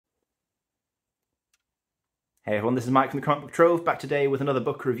Hey everyone, this is Mike from the Comic Book Trove, back today with another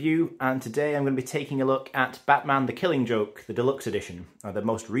book review, and today I'm going to be taking a look at Batman the Killing Joke, the Deluxe Edition, the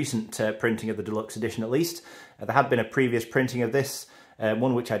most recent printing of the Deluxe Edition at least. There had been a previous printing of this,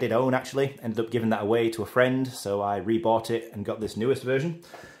 one which I did own actually, ended up giving that away to a friend, so I rebought it and got this newest version.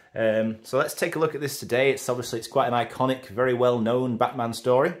 So let's take a look at this today. It's quite an iconic, very well known Batman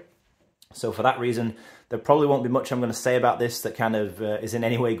story. So for that reason, there probably won't be much I'm going to say about this that kind of is in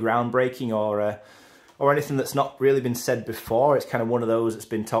any way groundbreaking or anything that's not really been said before. It's kind of one of those that's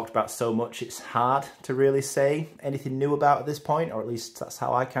been talked about so much it's hard to really say anything new about at this point, or at least that's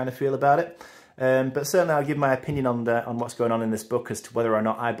how I kind of feel about it. But certainly I'll give my opinion on what's going on in this book as to whether or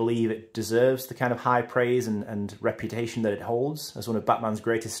not I believe it deserves the kind of high praise and reputation that it holds as one of Batman's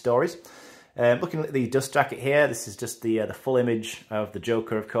greatest stories. Looking at the dust jacket here, this is just the full image of the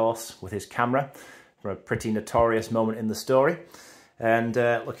Joker, of course, with his camera from a pretty notorious moment in the story. And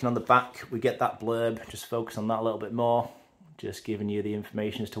looking on the back, we get that blurb. Just focus on that a little bit more. Just giving you the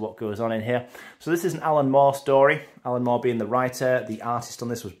information as to what goes on in here. So this is an Alan Moore story. Alan Moore being the writer. The artist on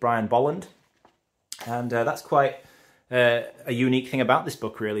this was Brian Bolland. And that's quite a unique thing about this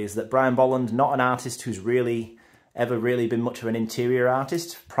book, really, is that Brian Bolland, not an artist who's ever really been much of an interior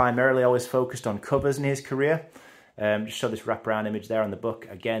artist, primarily always focused on covers in his career. Just show this wraparound image there on the book,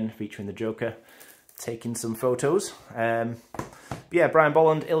 again, featuring the Joker taking some photos. But yeah, Brian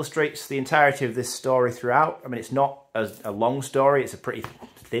Bolland illustrates the entirety of this story throughout. I mean, it's not a long story. It's a pretty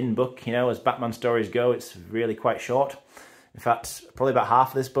thin book, you know, as Batman stories go. It's really quite short. In fact, probably about half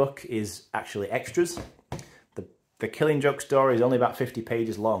of this book is actually extras. The Killing Joke story is only about 50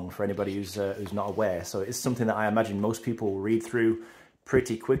 pages long for anybody who's not aware. So it's something that I imagine most people will read through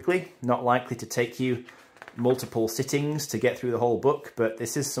pretty quickly. Not likely to take you multiple sittings to get through the whole book, but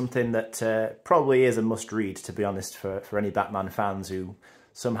this is something that probably is a must-read, to be honest, for any Batman fans who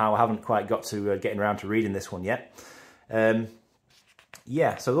somehow haven't quite got to getting around to reading this one yet.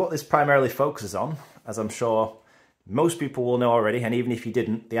 Yeah, so what this primarily focuses on, as I'm sure most people will know already, and even if you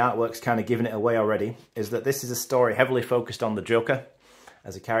didn't, the artwork's kind of given it away already, is that this is a story heavily focused on the Joker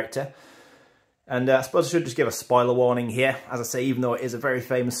as a character. And I suppose I should just give a spoiler warning here. As I say, even though it is a very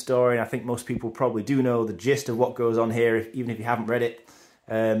famous story, and I think most people probably do know the gist of what goes on here, even if you haven't read it,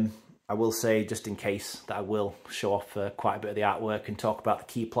 I will say, just in case, that I will show off quite a bit of the artwork and talk about the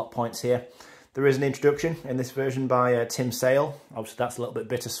key plot points here. There is an introduction in this version by Tim Sale. Obviously, that's a little bit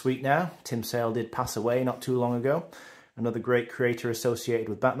bittersweet now. Tim Sale did pass away not too long ago. Another great creator associated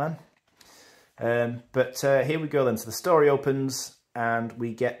with Batman. But here we go then. So the story opens, and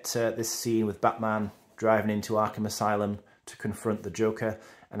we get this scene with Batman driving into Arkham Asylum to confront the Joker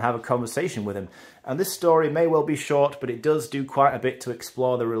and have a conversation with him. And this story may well be short, but it does do quite a bit to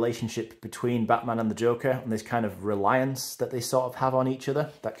explore the relationship between Batman and the Joker and this kind of reliance that they sort of have on each other,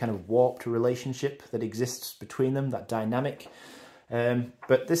 that kind of warped relationship that exists between them, that dynamic.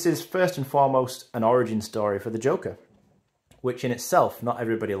 But this is first and foremost an origin story for the Joker, which in itself not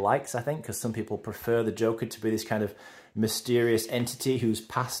everybody likes, I think, because some people prefer the Joker to be this kind of mysterious entity whose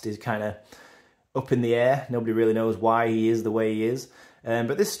past is kind of up in the air. Nobody really knows why he is the way he is.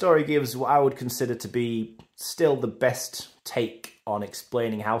 But this story gives what I would consider to be still the best take on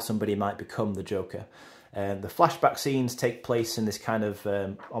explaining how somebody might become the Joker. The flashback scenes take place in this kind of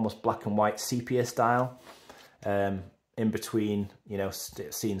almost black and white sepia style, in between, you know,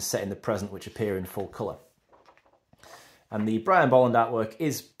 scenes set in the present which appear in full colour. And the Brian Bolland artwork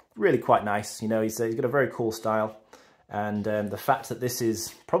is really quite nice. You know, he's got a very cool style. And the fact that this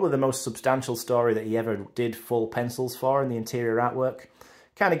is probably the most substantial story that he ever did full pencils for in the interior artwork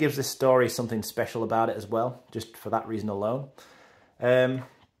kind of gives this story something special about it as well, just for that reason alone.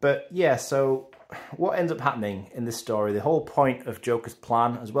 But yeah, so what ends up happening in this story, the whole point of Joker's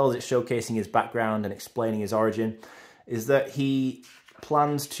plan, as well as it showcasing his background and explaining his origin, is that he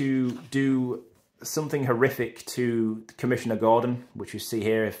plans to do something horrific to Commissioner Gordon, which you see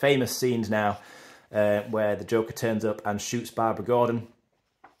here, famous scenes now, where the Joker turns up and shoots Barbara Gordon.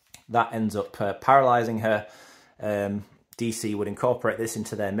 That ends up paralysing her. DC would incorporate this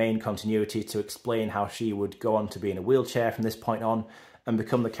into their main continuity to explain how she would go on to be in a wheelchair from this point on and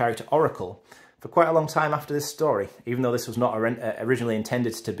become the character Oracle for quite a long time after this story. Even though this was not originally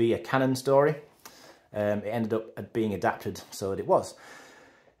intended to be a canon story, it ended up being adapted so that it was.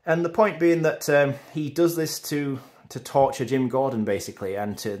 And the point being that he does this to torture Jim Gordon, basically,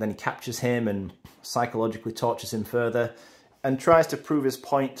 and then he captures him and psychologically tortures him further and tries to prove his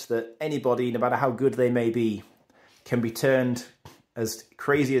point that anybody, no matter how good they may be, can be turned as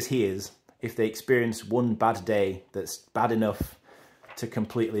crazy as he is if they experience one bad day that's bad enough to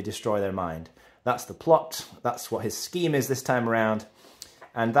completely destroy their mind. That's the plot. That's what his scheme is this time around.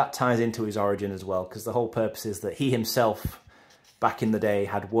 And that ties into his origin as well, because the whole purpose is that he himself, back in the day,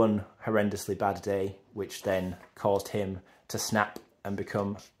 had one horrendously bad day, which then caused him to snap and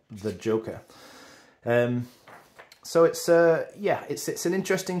become the Joker. So it's yeah, it's an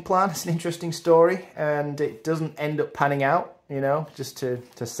interesting plan, it's an interesting story, and it doesn't end up panning out, you know, just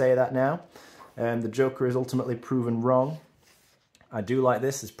to say that now. The Joker is ultimately proven wrong. I do like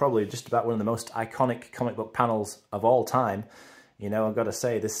this. It's probably just about one of the most iconic comic book panels of all time. You know, I've got to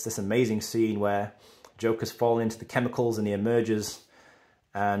say, this amazing scene where Joker's fallen into the chemicals and he emerges,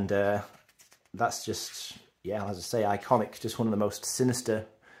 and that's just, yeah, as I say, iconic. Just one of the most sinister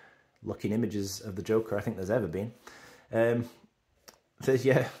looking images of the Joker I think there's ever been.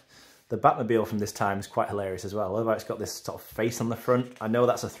 Yeah, the Batmobile from this time is quite hilarious as well. Although it's got this sort of face on the front. I know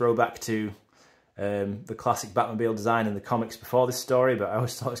that's a throwback to the classic Batmobile design in the comics before this story, but I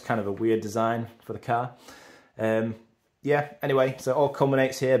always thought it was kind of a weird design for the car. Yeah, anyway, so it all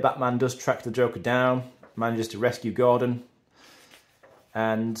culminates here. Batman does track the Joker down, manages to rescue Gordon,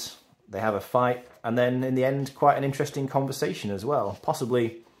 and they have a fight. And then in the end, quite an interesting conversation as well.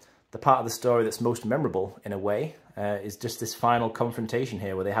 Possibly the part of the story that's most memorable in a way is just this final confrontation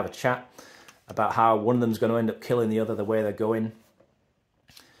here where they have a chat about how one of them's going to end up killing the other the way they're going.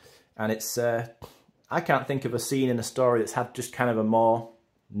 And it's, I can't think of a scene in a story that's had just kind of a more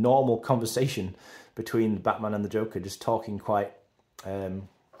normal conversation between Batman and the Joker, just talking quite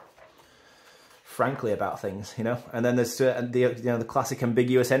frankly about things, you know. And then there's the classic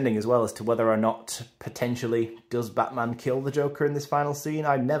ambiguous ending as well as to whether or not potentially does Batman kill the Joker in this final scene.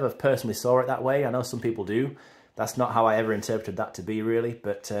 I never personally saw it that way. I know some people do. That's not how I ever interpreted that to be, really.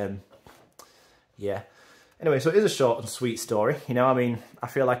 But yeah. Anyway, so it is a short and sweet story. You know, I mean, I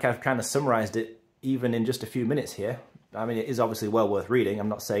feel like I've kind of summarised it even in just a few minutes here. I mean, it is obviously well worth reading. I'm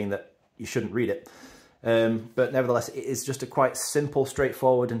not saying that you shouldn't read it. But nevertheless, it is just a quite simple,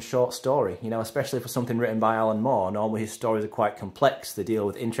 straightforward and short story, you know, especially for something written by Alan Moore. Normally his stories are quite complex, they deal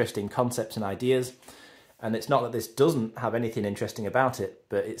with interesting concepts and ideas, and it's not that this doesn't have anything interesting about it,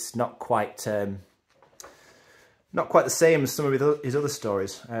 but it's not quite the same as some of his other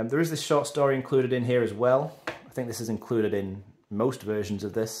stories. There is this short story included in here as well. I think this is included in most versions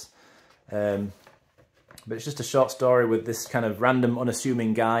of this. But it's just a short story with this kind of random,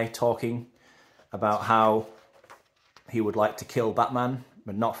 unassuming guy talking about how he would like to kill Batman,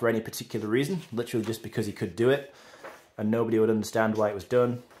 but not for any particular reason, literally just because he could do it, and nobody would understand why it was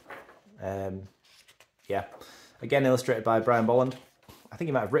done. Yeah, again illustrated by Brian Bolland. I think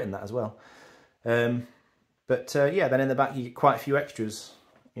he might have written that as well. Yeah, then in the back you get quite a few extras,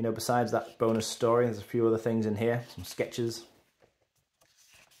 you know, besides that bonus story. There's a few other things in here, some sketches.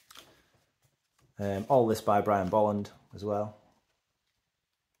 All this by Brian Bolland as well.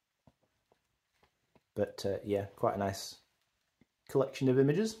 But yeah, quite a nice collection of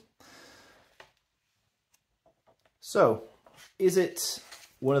images. So, is it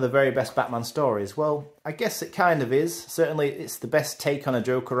one of the very best Batman stories? Well, I guess it kind of is. Certainly it's the best take on a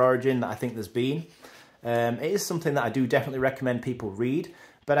Joker origin that I think there's been. It is something that I do definitely recommend people read,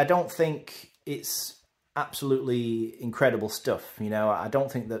 but I don't think it's absolutely incredible stuff. You know, I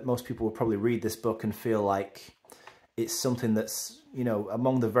don't think that most people will probably read this book and feel like it's something that's, you know,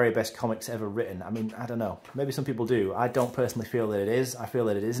 among the very best comics ever written. I mean, I don't know. Maybe some people do. I don't personally feel that it is. I feel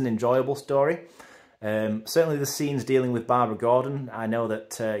that it is an enjoyable story. Certainly the scenes dealing with Barbara Gordon, I know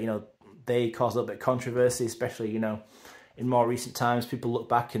that, you know, they cause a little bit of controversy, especially, you know, in more recent times. People look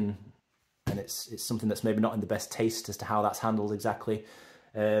back and it's something that's maybe not in the best taste as to how that's handled exactly.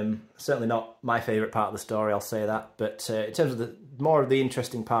 Certainly not my favourite part of the story, I'll say that. But in terms of the more of the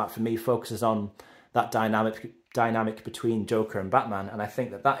interesting part for me focuses on that dynamic between Joker and Batman, and I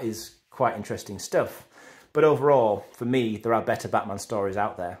think that that is quite interesting stuff. But overall, for me, there are better Batman stories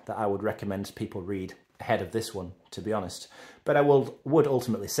out there that I would recommend people read ahead of this one, to be honest. But I would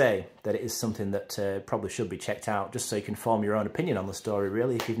ultimately say that it is something that probably should be checked out, just so you can form your own opinion on the story,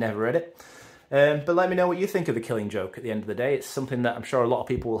 really, if you've never read it. But let me know what you think of The Killing Joke at the end of the day. It's something that I'm sure a lot of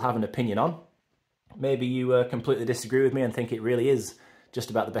people will have an opinion on. Maybe you completely disagree with me and think it really is just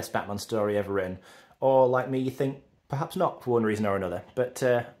about the best Batman story ever written. Or, like me, you think perhaps not for one reason or another. But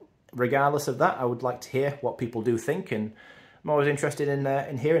regardless of that, I would like to hear what people do think, and I'm always interested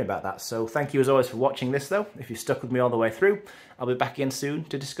in hearing about that. So thank you as always for watching this, though. If you've stuck with me all the way through, I'll be back again soon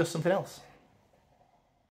to discuss something else.